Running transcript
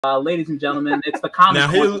Ladies and gentlemen, it's the comic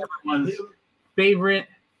book, everyone's favorite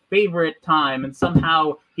time, and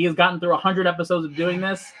somehow he has gotten through 100 episodes of doing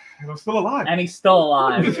this. And I'm still alive. And he's still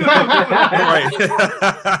alive. Right.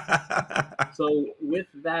 So with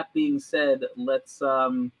that being said, let's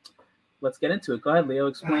get into it. Go ahead, Leo.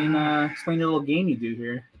 Explain your little game you do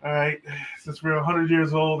here. All right. Since we're 100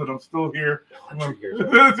 years old and I'm still here. 100 years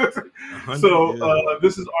old. So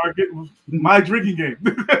this is my drinking game.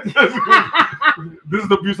 This is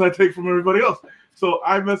the abuse I take from everybody else. So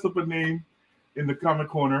I mess up a name in the comment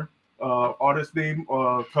corner, artist name,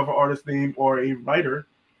 cover artist name, or a writer's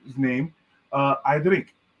name. I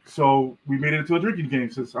drink. So we made it into a drinking game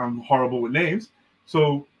since I'm horrible with names.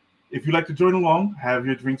 So if you'd like to join along, have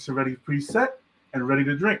your drinks already preset and ready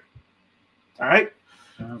to drink. All right.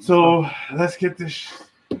 So let's get this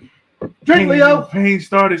drink, Leo. Pain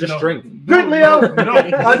started. Just drink. Drink, Leo. No.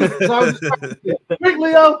 Drink,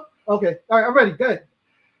 Leo. Okay. All right. I'm ready. Good.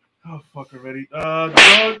 Oh, fuck already. Doug.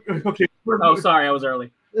 Okay. Oh, sorry. I was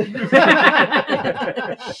early.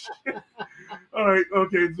 All right.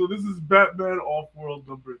 Okay. So this is Batman Off-World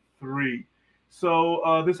number 3.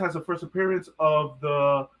 So this has a first appearance of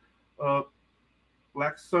the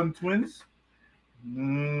Black Sun Twins.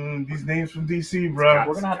 These names from DC, bro.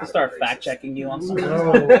 We're gonna have to start fact checking you on something.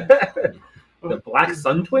 The Black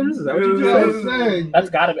Sun Twins? Is that what you just said?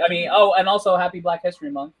 That's gotta be. I mean, and also Happy Black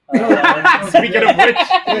History Month. Speaking of which,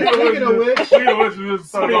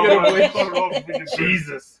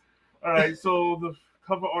 Jesus. All right, so the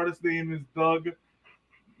cover artist name is Doug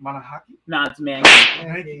Manahaki. Nah, it's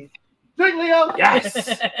Mancave. Drink, Leo.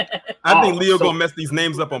 Yes. I think Leo gonna mess these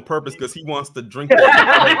names up on purpose because he wants to drink.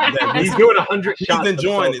 He's doing 100 shots. He's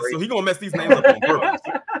enjoying it, so he's gonna mess these names up on purpose.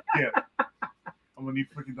 Yeah. I'm gonna need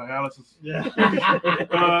freaking dialysis. Yeah.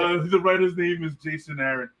 The writer's name is Jason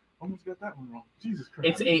Aaron. Almost got that one wrong. Jesus Christ.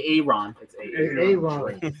 It's Aaron. It's Aaron. All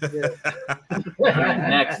right,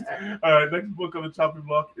 next. All right, next book on the chopping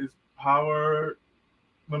block is Power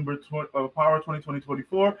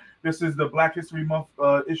 2020-24. This is the Black History Month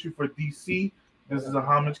issue for DC. This is a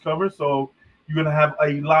homage cover, so you're gonna have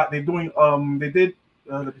a lot. They're doing let me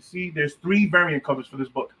see. There's 3 variant covers for this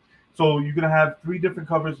book, so you're gonna have 3 different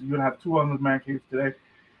covers. You're gonna have 2 on the Mancave today.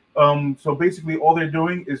 So basically, all they're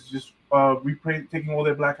doing is just taking all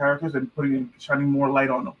their black characters and shining more light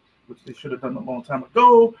on them, which they should have done a long time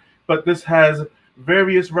ago. But this has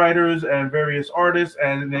various writers and various artists,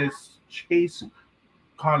 and it's Chase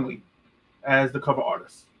Conley as the cover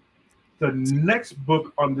artist. The next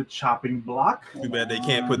book on the chopping block. Too bad they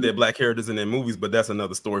can't put their black characters in their movies, but that's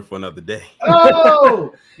another story for another day.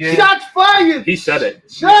 Oh, yeah. Shots fired! He said it.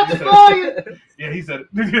 Shots fired! Yeah, he said it.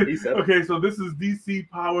 He said it. Okay, so this is DC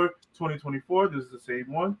Power 2024. This is the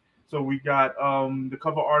same one. So we got the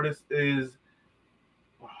cover artist is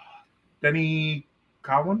Denny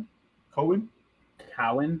Cowan. I said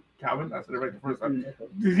it right the first time.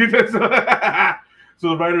 So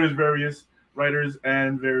the writer is various writers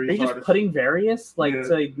and various Are you just artists. putting various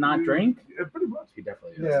to not drink? Yeah, pretty much. He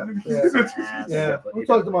definitely Yeah. is. Yeah. We're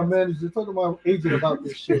talking to my manager, talking to my agent about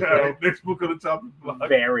this shit. All right, next book on the chopping block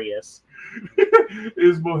Various.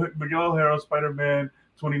 is Miguel O'Hara, Spider-Man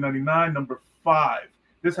 2099, number 5.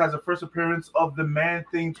 This has a first appearance of the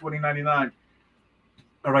Man-Thing 2099.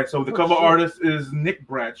 All right, so the cover artist is Nick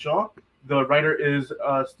Bradshaw. The writer is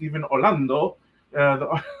Stephen Orlando.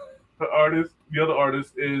 The other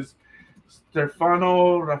artist is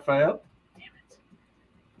Stefano Rafael. Damn it.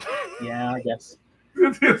 Yeah, I guess.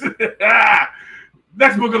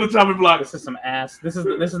 Next book on the chopping block. This is some ass. This is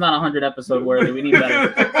not 100 episode worthy. We need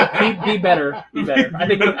better. Be better. Be better.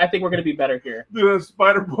 I think we're gonna be better here.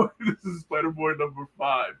 Spider-Boy. This is Spider-Boy number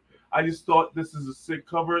 5. I just thought this is a sick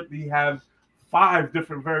cover. They have 5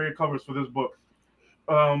 different variant covers for this book.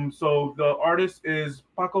 So the artist is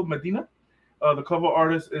Paco Medina. The cover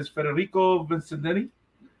artist is Federico Vincentini.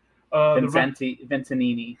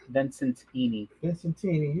 Vincentini.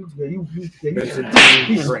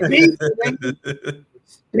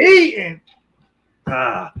 Speeding.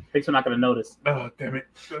 Thanks for not going to notice. Oh, damn it.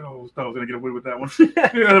 I thought I was going to get away with that one.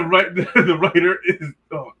 The writer is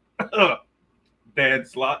Dan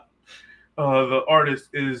Slott. The artist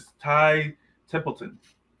is Ty Templeton.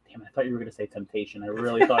 Damn, I thought you were going to say Temptation. I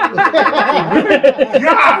really thought you were going to do it.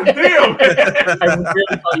 God damn! I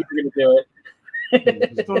really thought you were going to do it. You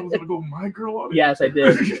thought I was going to go My Girl on it? Yes, I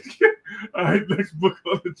did. All right, next book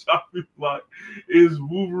on the chopping block is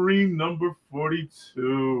Wolverine number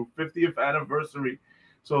 42, 50th anniversary.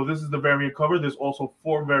 So this is the variant cover. There's also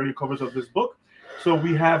 4 variant covers of this book. So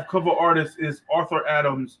we have cover artist is Arthur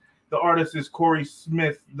Adams. The artist is Corey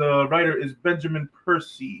Smith. The writer is Benjamin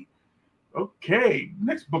Percy. Okay,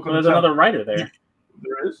 next book on There's another writer there.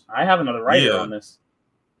 There is. I have another writer Yeah. on this.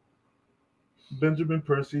 Benjamin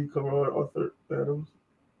Percy, cover art, Arthur Adams.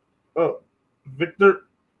 Oh, Victor.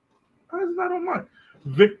 Why is that on mine?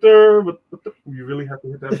 Victor. You really have to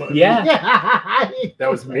hit that button. Yeah. That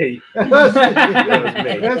was me. That's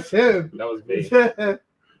me. That's him. That was me.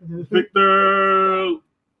 Victor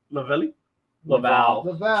Lavelli. Laval.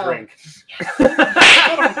 Laval. Drink.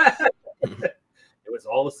 It was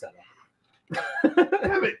all a setup.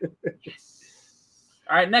 Damn it.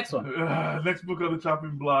 All right, next one. Next book on the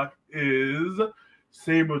chopping block is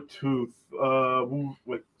Sabretooth.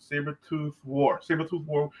 Sabretooth War. Sabretooth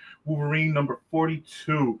War Wolverine number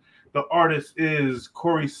 42. The artist is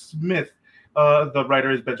Corey Smith. The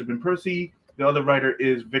writer is Benjamin Percy. The other writer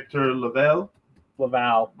is Victor Laval.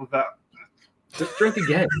 Laval. Just drink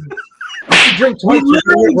again. You drink twice. We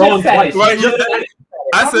literally You're wrong just said twice. it. Right, You just just- said it.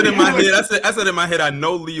 I said in my head, I said in my head, I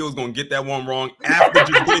know Leo's gonna get that one wrong after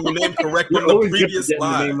just getting the name correct You're from the always previous getting the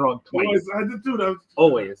slide. name wrong twice. I did too. That was,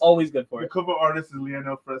 Always. Always good for the it. cover artist is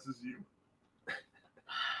Lionel Fres's You.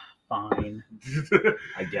 Fine.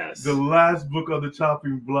 I guess. The last book on the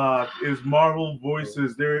chopping block is Marvel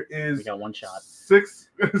Voices. There is We got one shot. six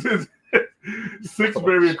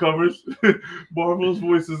variant covers. Marvel's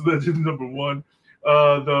Voices Legend number 1.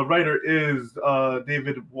 The writer is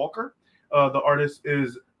David Walker. The artist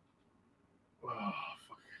is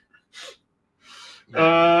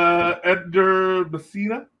Edgar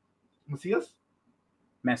Messias.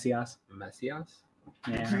 Messias. Messias?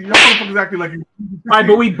 Yeah. See, y'all motherfuckers acting like All right,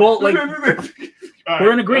 but we both like we're in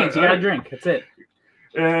All agreement. You right. gotta drink. That's it.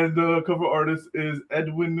 And the cover artist is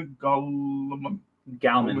Edwin Galman.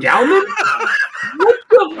 Galman. Galman? What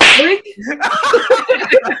the freak?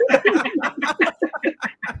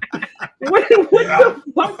 What the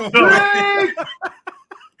fuck?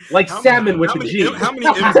 Like salmon with a G. How many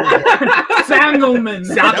M's? Was that? Sandelman.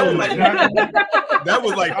 That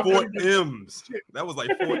was like 4 M's. That was like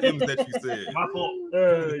 4 M's that you said. My fault.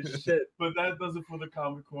 Oh, shit. But that does it for the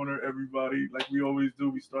Comic Corner, everybody. Like we always do,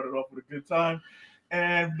 we started off with a good time.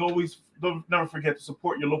 And don't never forget to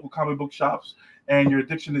support your local comic book shops and your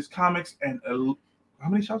Addiction is Comics. And how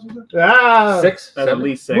many shops was that? Ah, 6? That's at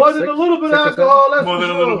least 6. more than a little bit of 6 or alcohol. That's More for than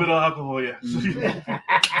a sure. little bit of alcohol, yeah.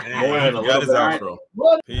 Damn, he got his outro.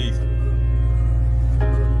 What? Peace.